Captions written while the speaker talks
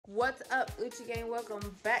What's up, Uchi Gang?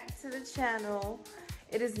 Welcome back to the channel.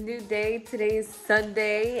 It is new day. Today is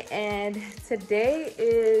Sunday, and today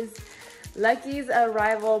is Lucky's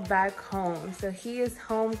arrival back home. So he is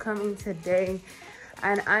homecoming today,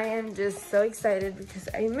 and I am just so excited because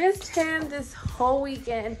I missed him this whole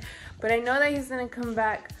weekend, but I know that he's gonna come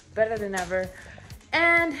back better than ever.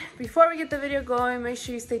 And before we get the video going, make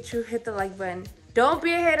sure you stay true, hit the like button. Don't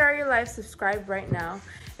be a hater of your life, subscribe right now,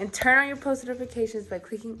 and turn on your post notifications by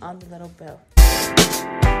clicking on the little bell.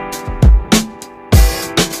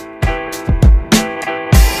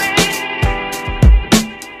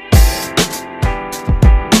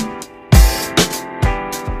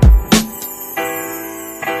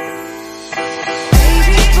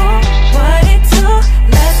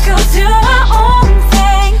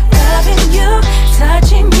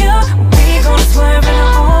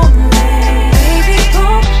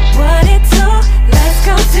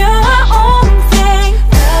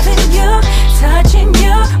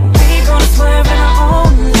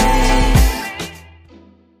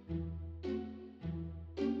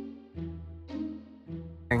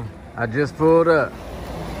 I just pulled up.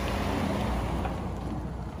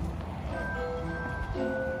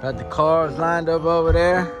 Got the cars lined up over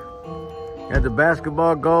there. Got the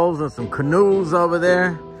basketball goals and some canoes over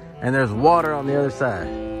there. And there's water on the other side.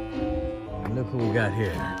 And look who we got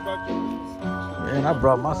here. Man, I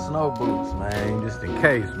brought my snow boots, man, just in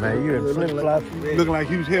case, man. You in flip-flops. Looking like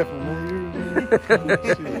Hugh Hefner, man.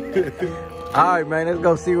 All right, man, let's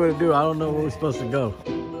go see what it do. I don't know where we're supposed to go.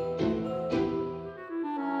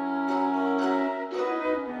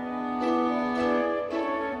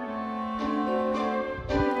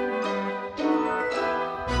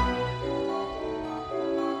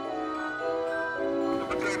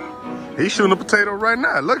 He's shooting a potato right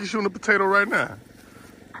now. Lucky's shooting a potato right now.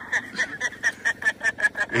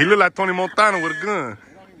 He look like Tony Montana with a gun.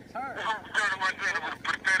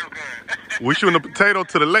 We shooting a potato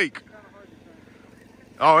to the lake.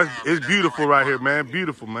 Oh, it's beautiful right here, man.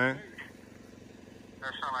 Beautiful, man.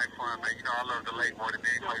 That sound like fun, man. You know I love the lake more than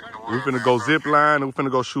any place in the world. We finna go zip line. We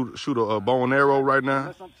finna go shoot a bow and arrow right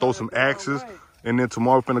now. Throw some axes, and then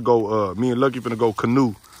tomorrow we finna go. Me and Lucky finna go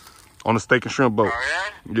canoe on the steak and shrimp boat.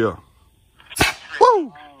 Oh yeah. Yeah.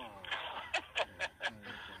 Woo!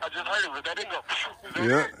 I just heard it, but that didn't go.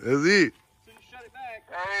 Yeah, that's it. Shut it back.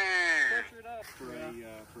 Hey.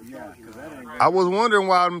 I was wondering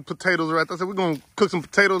why them potatoes are right there. I said we're gonna cook some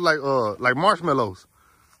potatoes like marshmallows.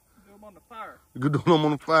 Do them on the fire. You could do them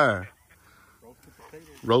on the fire.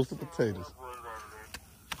 Roasted potatoes.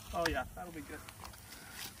 Oh yeah, that'll be good.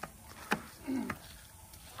 Man, I'm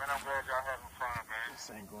glad y'all having fun, man.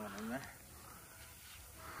 This ain't going in there.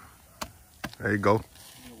 There you go.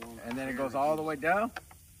 And then it goes all the way down?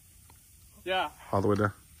 Yeah. All the way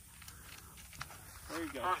down. There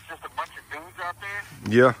you go. So it's just a bunch of dudes out there?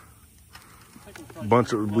 Yeah.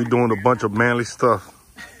 We doing a bunch of manly stuff.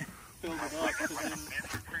 Filled it up.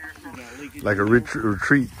 Like a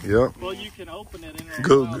retreat, yeah. Well, you can open it in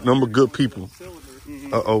Good number of good people.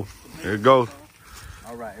 Uh-oh. There it goes.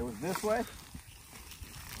 All right, it was this way?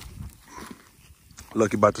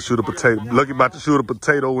 Lucky about to shoot a potato. Lucky about to shoot a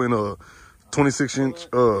potato in a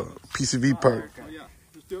 26-inch PCV pipe. Oh, yeah.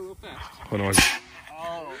 Just do it real fast. Hold on.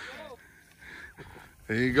 Oh.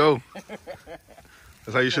 There you go.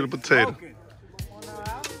 That's how you shoot a potato.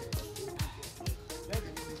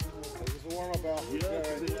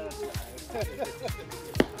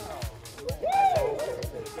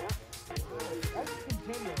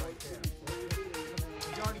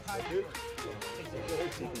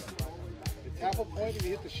 Apple point and you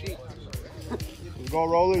hit the sheet. Let's go,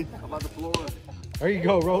 Rolly. How about the floor? There you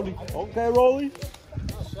go, Rolly. Okay, Rolly.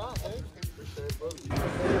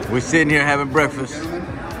 We're sitting here having breakfast.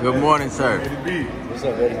 Good morning, sir. What's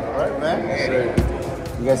up, buddy? All right, man. Yes, sir.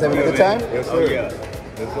 You guys having a good time? Yes, sir. Oh, yeah.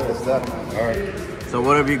 Yes, sir. What's up? All right. So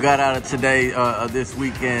what have you got out of today, this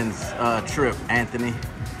weekend's trip, Anthony?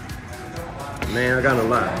 Man, I got a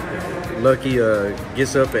lot. Lucky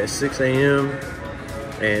gets up at 6 a.m.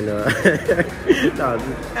 and tell me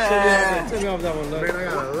off that one, Lucky. Man, I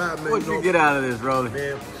got a lot, man. What'd you get out of this, Rolly?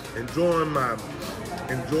 Man, enjoying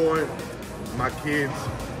my kids'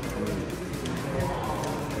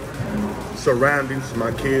 surroundings,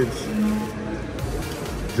 my kids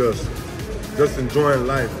just enjoying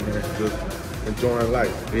life, man. Just enjoying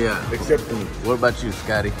life. Yeah. Except for me. What about you,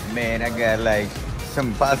 Scotty? Man, I got like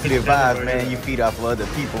some positive vibes, man. You feed off of other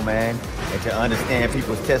people, man. And to understand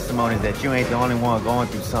people's testimonies that you ain't the only one going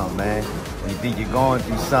through something, man. When you think you're going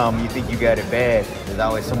through something, you think you got it bad, there's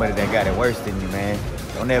always somebody that got it worse than you, man.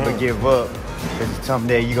 Don't ever give up, because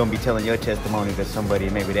someday you're going to be telling your testimony to somebody,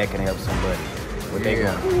 maybe that can help somebody. what they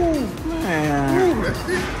Yeah. going. Man.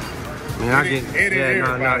 Man, I get,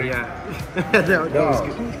 that was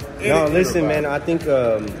good. No, listen, man, I think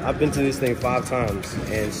I've been to this thing 5 times.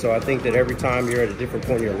 And so I think that every time you're at a different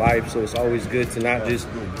point in your life, so it's always good to not just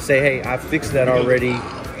say, hey, I fixed that already.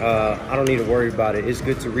 I don't need to worry about it. It's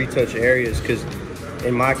good to retouch areas because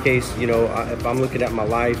in my case, you know, if I'm looking at my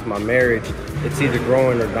life, my marriage, it's either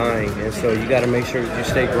growing or dying. And so you got to make sure that you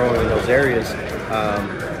stay growing in those areas.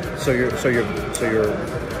 So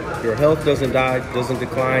your health doesn't die, doesn't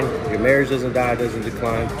decline. Your marriage doesn't die, doesn't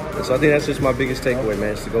decline. And so I think that's just my biggest takeaway,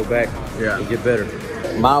 man, is to go back and get better.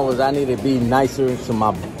 Mine was I need to be nicer to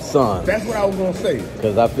my son. That's what I was gonna say.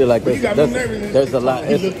 Because I feel like there's a lot.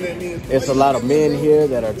 It's a lot of men here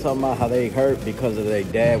that are talking about how they hurt because of their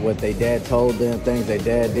dad, what their dad told them, things their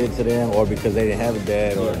dad did to them, or because they didn't have a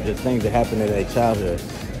dad, or just things that happened in their childhood.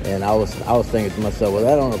 And I was thinking to myself, well,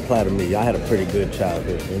 that don't apply to me. I had a pretty good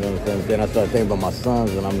childhood, you know what I'm saying? Then I started thinking about my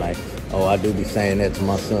sons, and I'm like, oh, I do be saying that to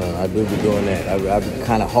my son. I do be doing that. I be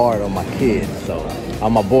kind of hard on my kids. So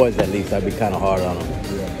on my boys, at least, I be kind of hard on them.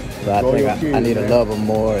 So I think I need to love them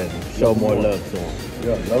more and show more love to them.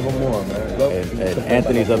 Yeah, love them more, man. And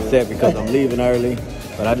Anthony's upset because I'm leaving early.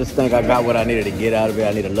 But I just think I got what I needed to get out of it.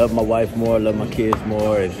 I need to love my wife more, love my kids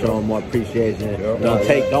more, and show them more appreciation.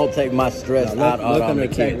 Don't take my stress out on the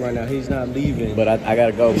kids. Right now, he's not leaving. But I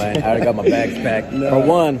gotta go, man. I already got my bags packed. For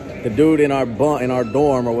one, the dude in our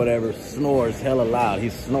dorm or whatever snores hella loud.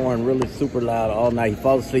 He's snoring really super loud all night. He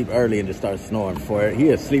falls asleep early and just starts snoring. He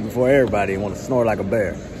is sleeping before everybody and want to snore like a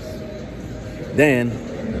bear. Then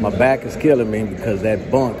my back is killing me because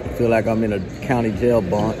that bunk. I feel like I'm in a county jail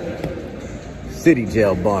bunk. City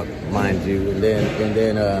jail bunk, mind you. And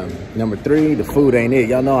then number 3, the food ain't it.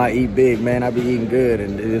 Y'all know I eat big, man. I be eating good,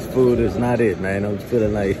 and this food is not it, man. I'm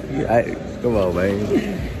feeling like, come on, man.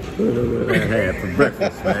 What I had for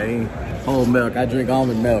breakfast, man. Whole milk. I drink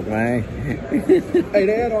almond milk, man. Hey,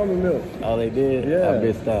 they had almond milk. Oh, they did? Yeah. I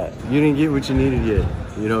missed that. You didn't get what you needed yet.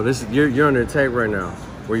 You know, you're under attack right now,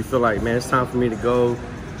 where you feel like, man, it's time for me to go.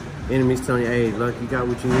 Enemies telling you, hey, look, you got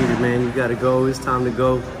what you needed, man. You got to go. It's time to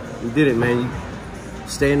go. You did it, man. You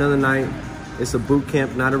stay another night. It's a boot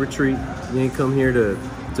camp, not a retreat. You ain't come here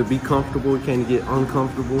to be comfortable. You can't get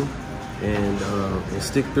uncomfortable and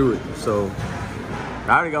stick through it. So I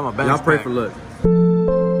already got my bags y'all pray packed. for luck.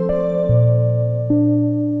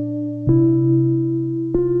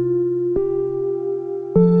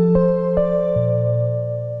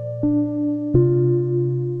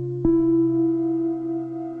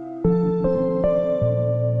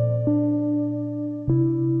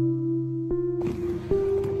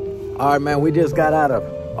 All right, man, we just got out of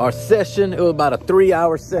our session. It was about a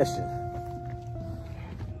 3-hour session.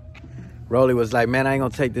 Rolly was like, man, I ain't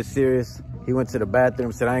gonna take this serious. He went to the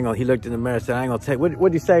bathroom, said, he looked in the mirror, said, I ain't gonna take,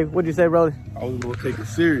 what'd you say? What'd you say, Rolly? I was gonna take it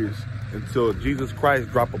serious until Jesus Christ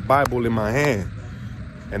dropped a Bible in my hand.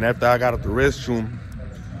 And after I got out the restroom,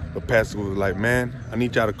 the pastor was like, man, I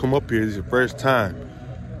need y'all to come up here. This is your first time.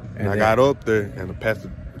 And I got up there, and the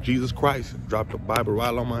pastor, Jesus Christ, dropped the Bible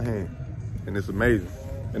right on my hand. And it's amazing.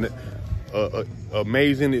 And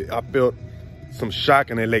amazing, I felt some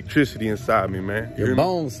shock and electricity inside me, man. Your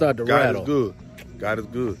bones start to rattle. God is good. God is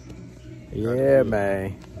good. Yeah,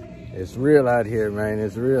 man. It's real out here, man.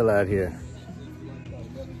 It's real out here.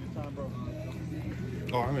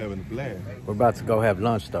 Oh, I'm having a blast. We're about to go have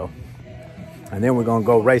lunch, though. And then we're going to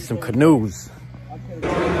go race some canoes.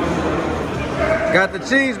 Got the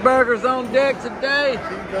cheeseburgers on deck today.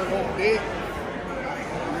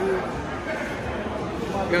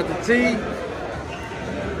 Got the tea.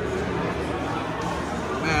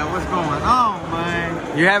 Man, what's going on,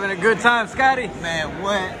 man? You having a good time, Scotty? Man,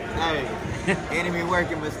 what? Hey, enemy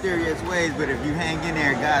working mysterious ways, but if you hang in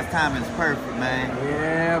there, God's timing is perfect, man.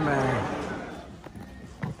 Yeah, man.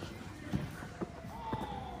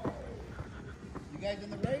 You guys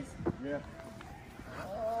in the race? Yeah.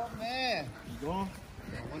 Oh, man. You going?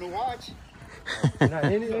 I want to watch.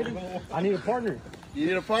 I need a partner. You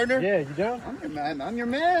need a partner? Yeah, you down? I'm your man. I'm your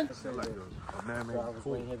man.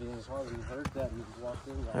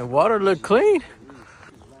 And water look clean.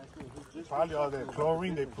 Probably all that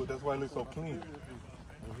chlorine they put, that's why it looks so clean.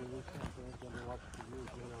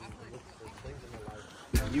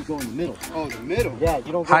 You go in the middle. Oh, the middle? Yeah,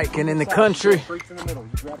 you don't go Hiking in the country. straight to the middle.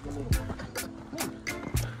 You grab the middle.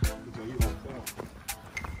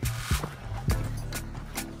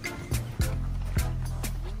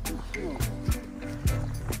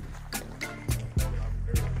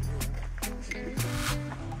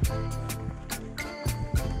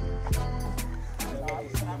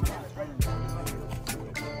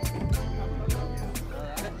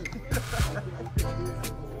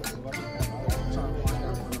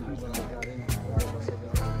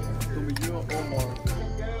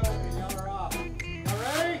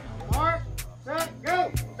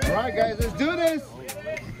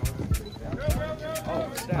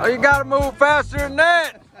 Oh, you gotta move faster than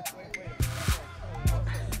that.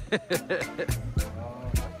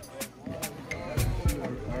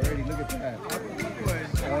 Already, look at that.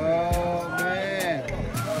 Oh, man.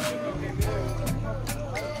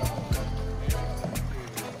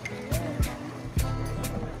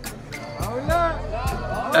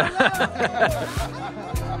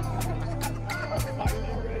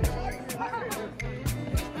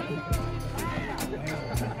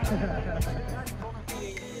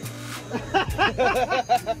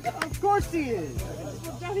 Of course he is. That's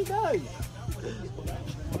what Johnny does.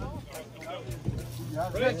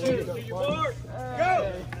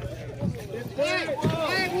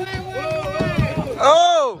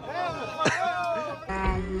 Oh!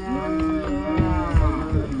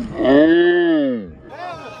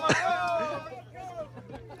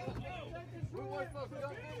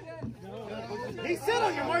 He said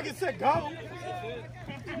on your mark it said go.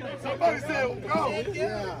 Somebody said go.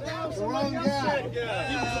 Yeah, the wrong guy.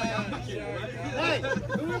 Hey,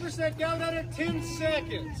 whoever said go that at 10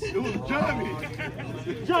 seconds. It was Johnny.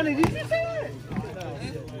 Johnny, did you say that?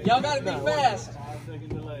 Y'all gotta be fast.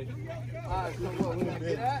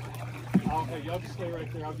 Okay, y'all just stay right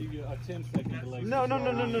there. I'll give you a 10-second delay. No.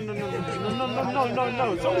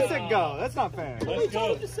 Somebody said go. That's not fair. Let's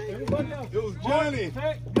go. Everybody else. It was Johnny.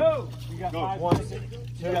 Go. You got 5 seconds.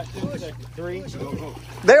 You got 10 seconds. 3.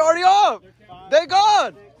 They already off. They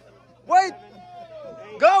gone. Wait.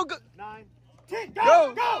 Go. 9, 10.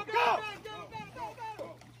 Go. Go. Go.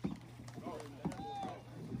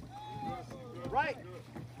 Right.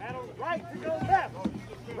 Paddle right to go left.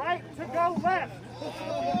 Right to go left.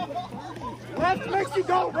 Left makes you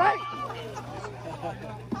go right.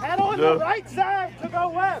 Paddle on the right side to go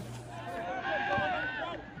left.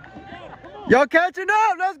 Y'all catching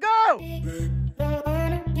up. Let's go.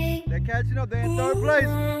 They're catching up. They're in 3rd place.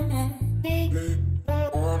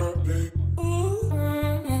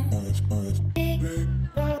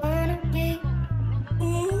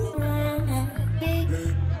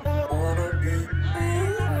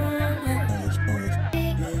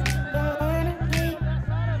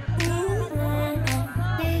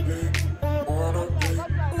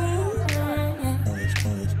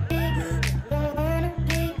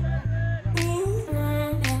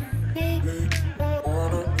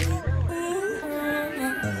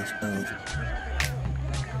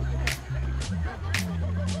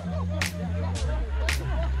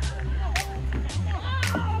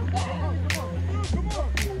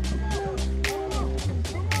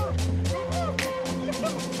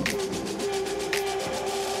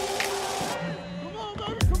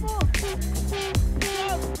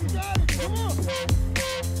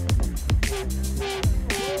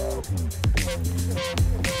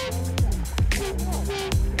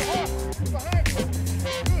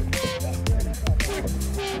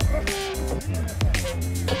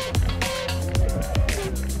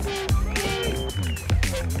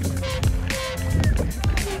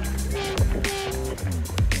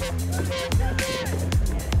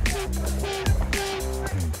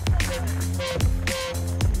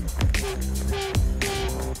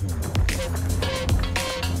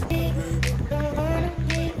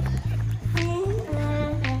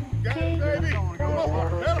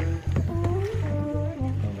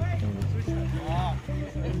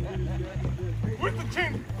 With the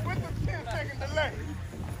 10-second delay.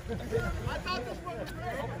 I thought this was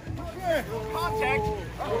contact.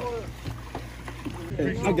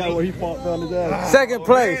 I got where he found his ass. 2nd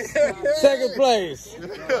place. 2nd place.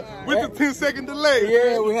 With the 10-second delay.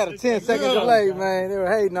 Yeah, we had a 10-second delay, man. They were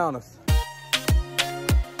hating on us.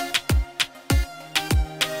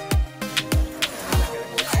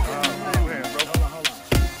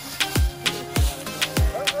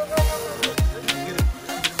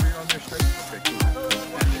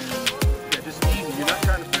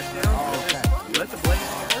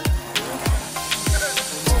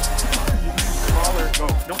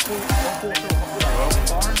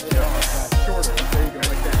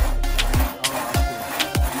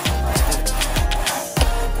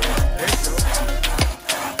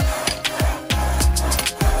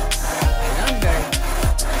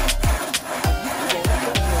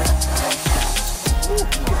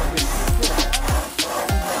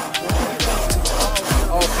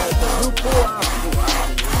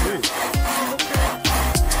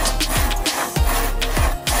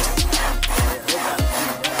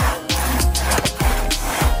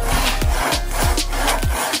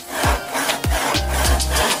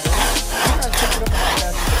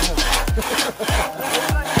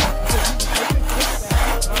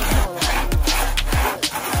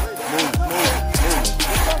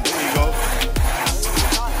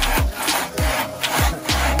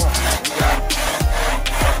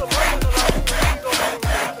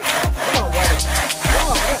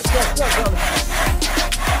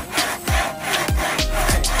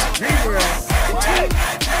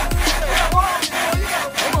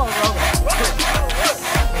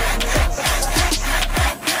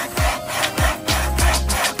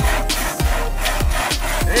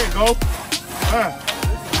 go.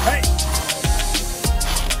 Hey.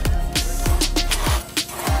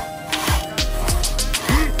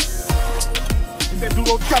 That dude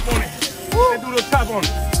don't chop on it. That dude don't chop on it.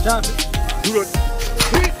 Chop it. Do the.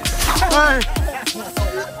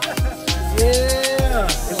 Yeah.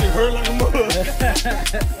 That shit hurt like a mother.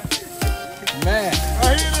 Man,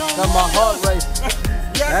 got my heart racing.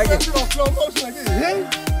 Yeah, that shit on slow motion like this.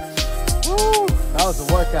 Woo. That was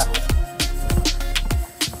a workout.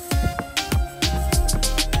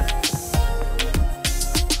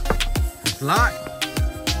 It's locked.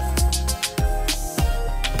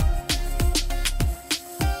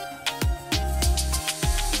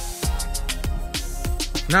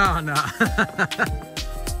 No.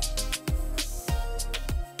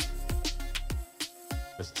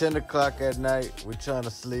 It's 10 o'clock at night. We're trying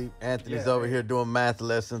to sleep. Anthony's over here doing math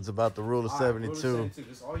lessons about the rule of 72. Rule of 72.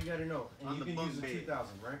 That's all you got to know. And you can use the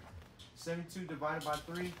 2000, right? 72 divided by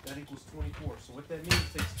 3, that equals 24. So what that means,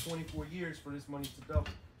 it takes 24 years for this money to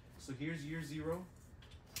double. So here's year 0.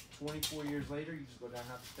 24 years later, you just go down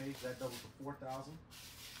half the page. That doubles to 4,000.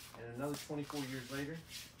 And another 24 years later,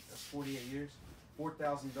 that's 48 years.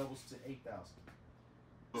 4,000 doubles to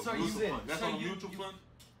 8,000. So you That's on a mutual fund?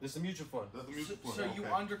 It's a mutual fund. That's a mutual fund. So you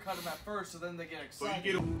undercut them at first, so then they get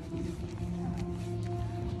excited. So you get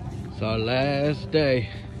It's our last day.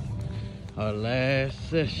 Our last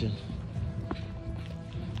session.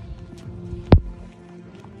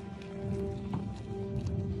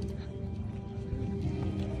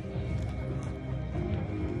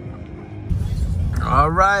 All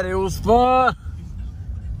right, it was fun.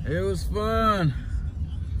 It was fun,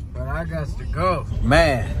 but I got to go.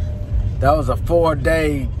 Man, that was a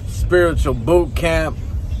 4-day spiritual boot camp,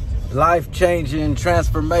 life-changing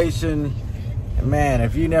transformation. Man,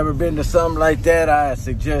 if you never been to something like that, I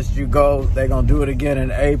suggest you go. They're gonna do it again in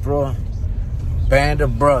April. Band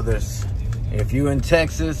of Brothers. If you in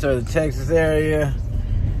Texas or the Texas area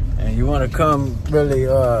and you want to come really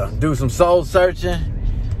do some soul searching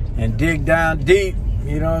and dig down deep,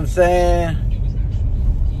 you know what I'm saying?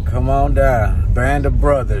 Come on down. Band of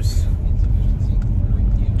Brothers.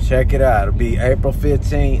 Check it out. It'll be April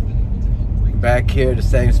 15th. Back here, the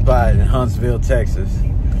same spot in Huntsville, Texas.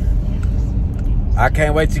 I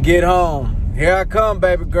can't wait to get home. Here I come,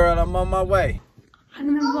 baby girl. I'm on my way. Wait,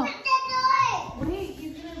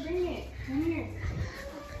 he's gonna bring it. Come here.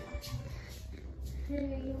 Here,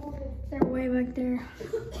 you hold it. They're way back there.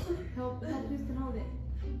 Help Houston hold it.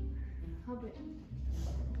 Help it.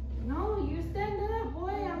 No, you stand up, boy.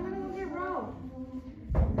 I'm gonna go get Ro.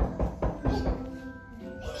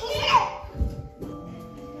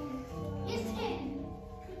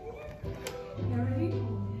 You ready?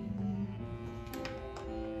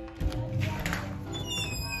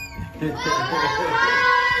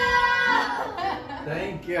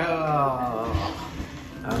 Thank you.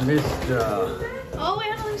 I missed you. Oh,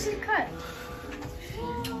 wait, hold on. You should cut.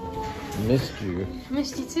 Missed you.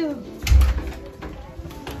 Missed you too.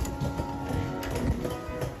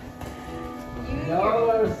 Y'all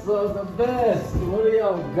are so the best. What do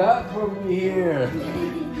y'all got for me here?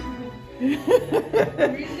 Read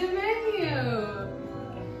the menu.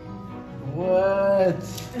 What?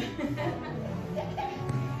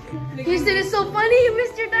 Houston is so funny. You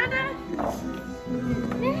missed your dada.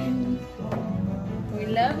 We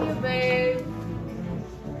love you, babe.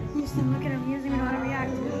 Houston, look at him. He doesn't even know how to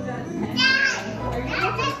react. Are you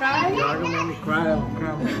going to cry? Y'all gonna make me cry on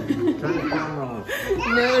camera. Turn the camera off.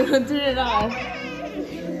 No, don't turn it off. Hey,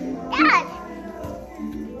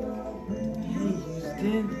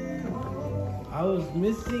 Houston. I was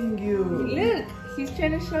missing you. Look, he's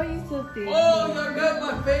trying to show you something. Oh, y'all got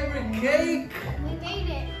my favorite cake. We made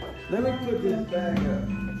it. Let me put this back up.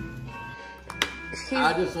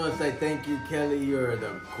 I just want to say thank you, Kelly. You're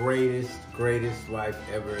the greatest wife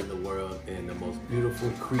ever in the world and the most beautiful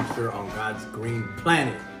creature on God's green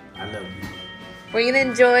planet. I love you. We're gonna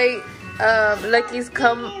enjoy Lucky's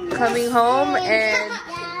coming home and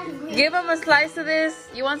give him a slice of this.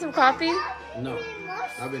 You want some coffee? No,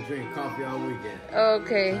 I've been drinking coffee all weekend.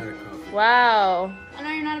 Okay. Coffee. Wow. I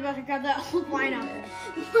know you're not about to grab that whole pineapple.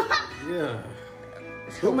 Yeah.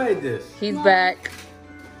 Who made this? He's back.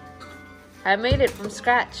 I made it from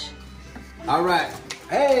scratch. All right.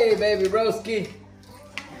 Hey, baby Broski.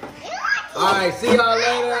 All right, see y'all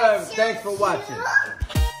later. Thanks for watching.